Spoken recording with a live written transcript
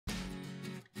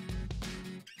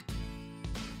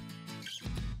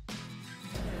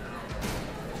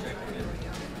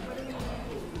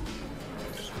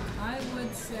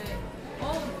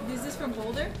from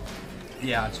Boulder?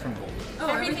 Yeah, it's from Boulder. Oh,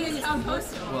 everything is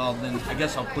compostable. Well, then I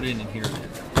guess I'll put it in here then.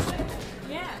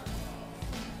 Yeah.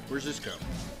 Where's this go?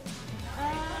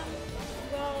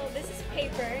 Well, this is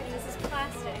paper and this is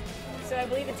plastic. So I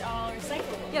believe it's all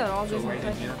recyclable. Yeah, it all goes Right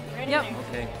in here? Right Yep. in there.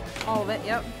 Okay. all of it.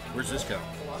 Yep. Where's this go?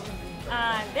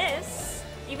 This,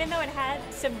 even though it had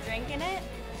some drink in it,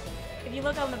 if you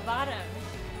look on the bottom,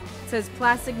 It says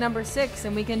plastic number 6,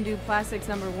 and we can do plastics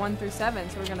number 1 through 7.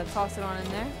 So we're gonna toss it on in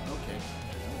there. Okay.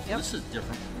 So Yep. this is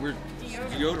different. Where's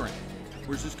Deodorant. deodorant?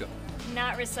 Where's this go?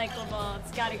 not recyclable.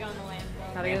 It's got to go in the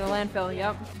landfill. Gotta go to the landfill.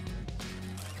 Yep.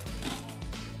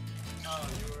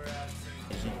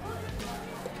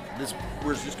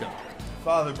 Where's this go?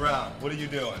 Father Brown, what are you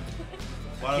doing?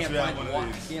 Why don't you have one of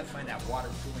I these? can't find that water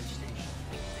cooling station.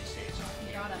 They say it's on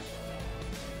here. Got it.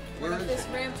 Where is This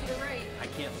it? ramp to the right. I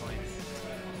can't find it.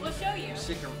 We'll show you. I'm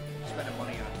sick of spending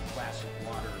money on plastic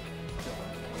water.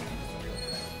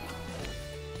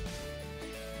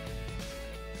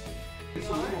 It's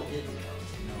a little hidden.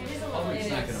 It is a The little public's It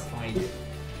not is. gonna find it,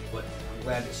 but I'm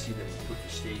glad to see that we put the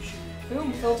station.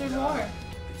 Boom, And, filtered water.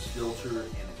 It's filtered,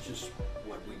 and it's just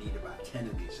what we need, about 10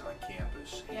 of these on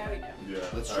campus. Yeah, we do. Yeah,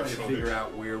 Let's try to absolutely. figure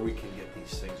out where we can get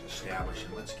these things established,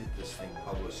 and let's get this thing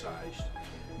publicized.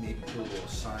 Maybe put a little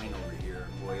sign over here,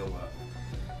 Loyola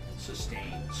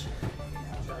Sustains,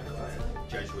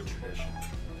 Jesuit tradition.